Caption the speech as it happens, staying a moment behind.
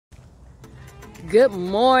Good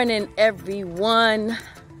morning, everyone.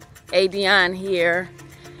 Day-1 here,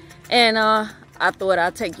 and I thought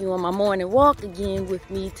I'd take you on my morning walk again with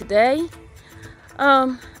me today.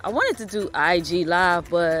 I wanted to do IG live,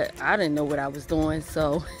 but I didn't know what I was doing,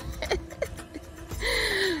 so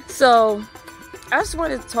I just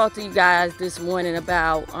wanted to talk to you guys this morning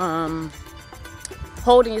about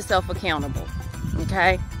holding yourself accountable.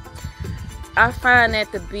 Okay, I find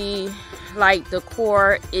that to be like the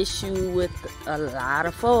core issue with a lot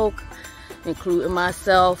of folk, including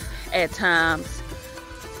myself at times.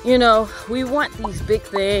 You know, we want these big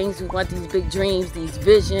things, we want these big dreams, these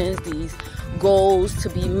visions, these goals to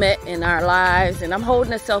be met in our lives. And I'm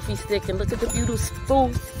holding a selfie stick and look at the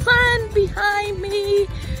beautiful sun behind me.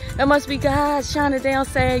 It must be God shining down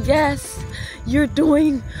saying, yes, you're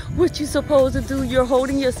doing what you're supposed to do. You're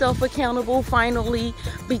holding yourself accountable finally,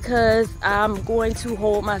 because I'm going to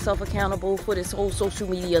hold myself accountable for this whole social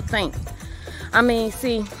media thing. I mean,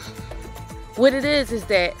 see, what it is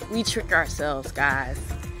that we trick ourselves, guys.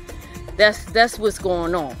 That's what's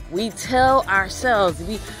going on. We tell ourselves,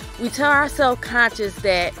 we tell our self-conscious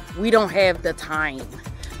that we don't have the time.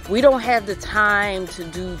 We don't have the time to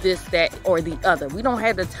do this, that, or the other. We don't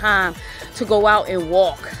have the time to go out and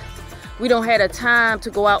walk. We don't have the time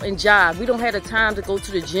to go out and jog. We don't have the time to go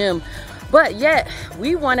to the gym. But yet,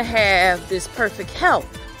 we want to have this perfect health.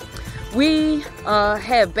 We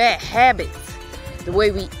have bad habits. The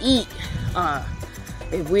way we eat.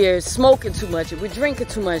 If we're smoking too much, if we're drinking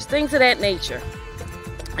too much, things of that nature.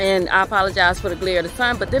 And I apologize for the glare of the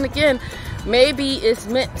sun. But then again, maybe it's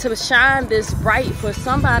meant to shine this bright for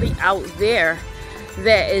somebody out there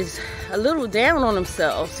that is a little down on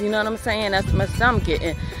themselves. You know what I'm saying? That's the message I'm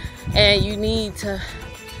getting. And you need to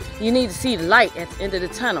see the light at the end of the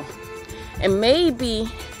tunnel. And maybe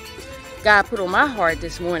God put on my heart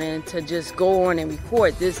this morning to just go on and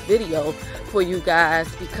record this video for you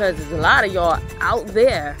guys, because there's a lot of y'all out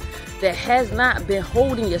there that has not been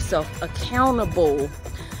holding yourself accountable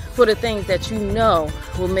for the things that you know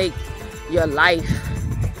will make your life,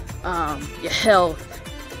 your health,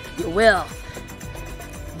 your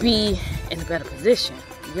wealth be in a better position.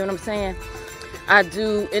 You know what I'm saying? I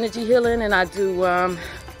do energy healing, and I do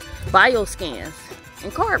bioscans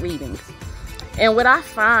and card readings. And what I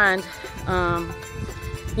find,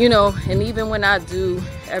 you know, and even when I do,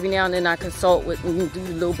 every now and then I consult with, and do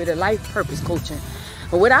a little bit of life purpose coaching.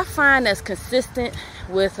 But what I find that's consistent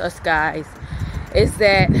with us guys is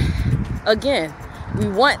that, again, we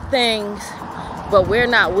want things, but we're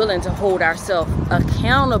not willing to hold ourselves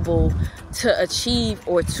accountable to achieve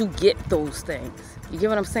or to get those things. You get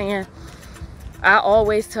what I'm saying? I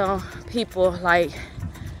always tell people, like,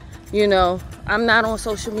 you know, I'm not on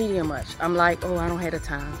social media much. I'm like, oh, I don't have the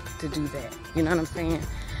time to do that. You know what I'm saying?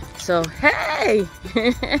 So, hey!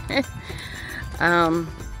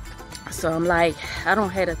 So I'm like, I don't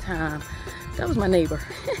have the time. That was my neighbor.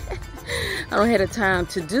 I don't have the time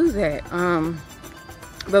to do that.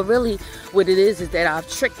 But really, what it is that I've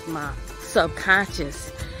tricked my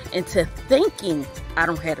subconscious into thinking I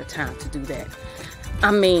don't have the time to do that. I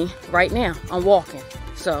mean, right now, I'm walking.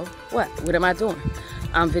 So, what am I doing?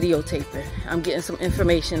 I'm videotaping. I'm getting some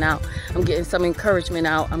information out. I'm getting some encouragement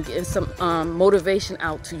out. I'm getting some motivation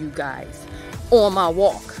out to you guys on my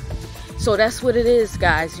walk. So that's what it is,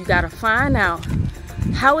 guys. You got to find out,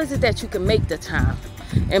 how is it that you can make the time?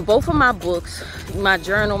 In both of my books, my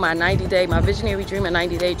journal, my 90-day, my Visionary Dream and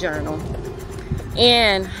 90-day journal,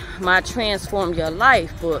 and my Transform Your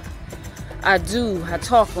Life book, I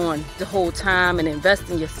talk on the whole time and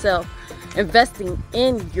investing in yourself.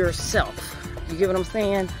 You get what I'm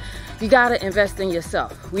saying? You got to invest in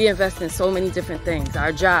yourself. We invest in so many different things.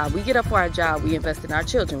 Our job, we get up for our job. We invest in our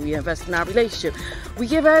children. We invest in our relationship. We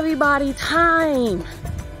give everybody time.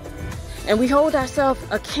 And we hold ourselves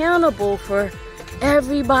accountable for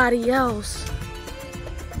everybody else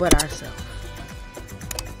but ourselves.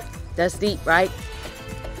 That's deep, right?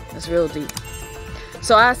 That's real deep.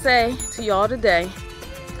 So I say to y'all today,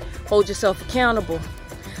 hold yourself accountable.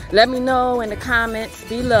 Let me know in the comments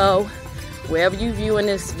below, wherever you viewing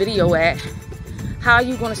this video at, how are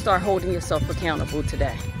you going to start holding yourself accountable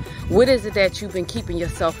today? What is it that you've been keeping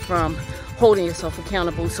yourself from holding yourself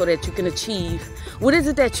accountable so that you can achieve? What is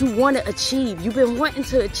it that you want to achieve? You've been wanting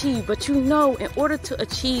to achieve, but you know, in order to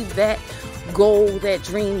achieve that goal, that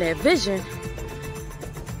dream, that vision,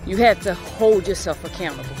 you have to hold yourself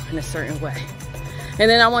accountable in a certain way. And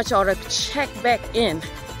then I want y'all to check back in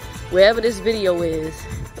wherever this video is,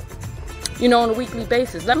 you know, on a weekly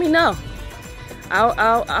basis. Let me know.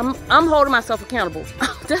 I'm holding myself accountable.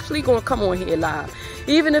 I'm definitely going to come on here live.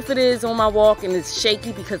 Even if it is on my walk and it's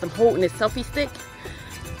shaky because I'm holding this selfie stick,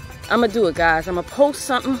 I'm gonna do it, guys. I'm gonna post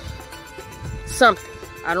something.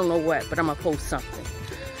 I don't know what, but I'm gonna post something.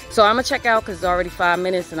 So I'm gonna check out because it's already 5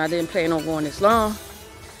 minutes and I didn't plan on going this long.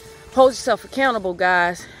 Hold yourself accountable,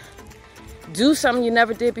 guys. Do something you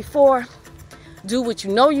never did before. Do what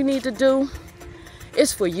you know you need to do.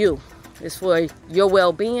 It's for you. It's for your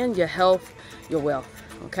well-being, your health, your wealth,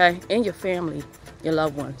 okay? And your family, your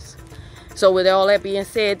loved ones. So with all that being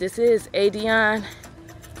said, this is Day-1.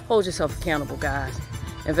 Hold yourself accountable, guys.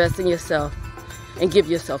 Invest in yourself and give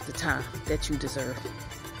yourself the time that you deserve.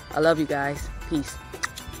 I love you guys. Peace.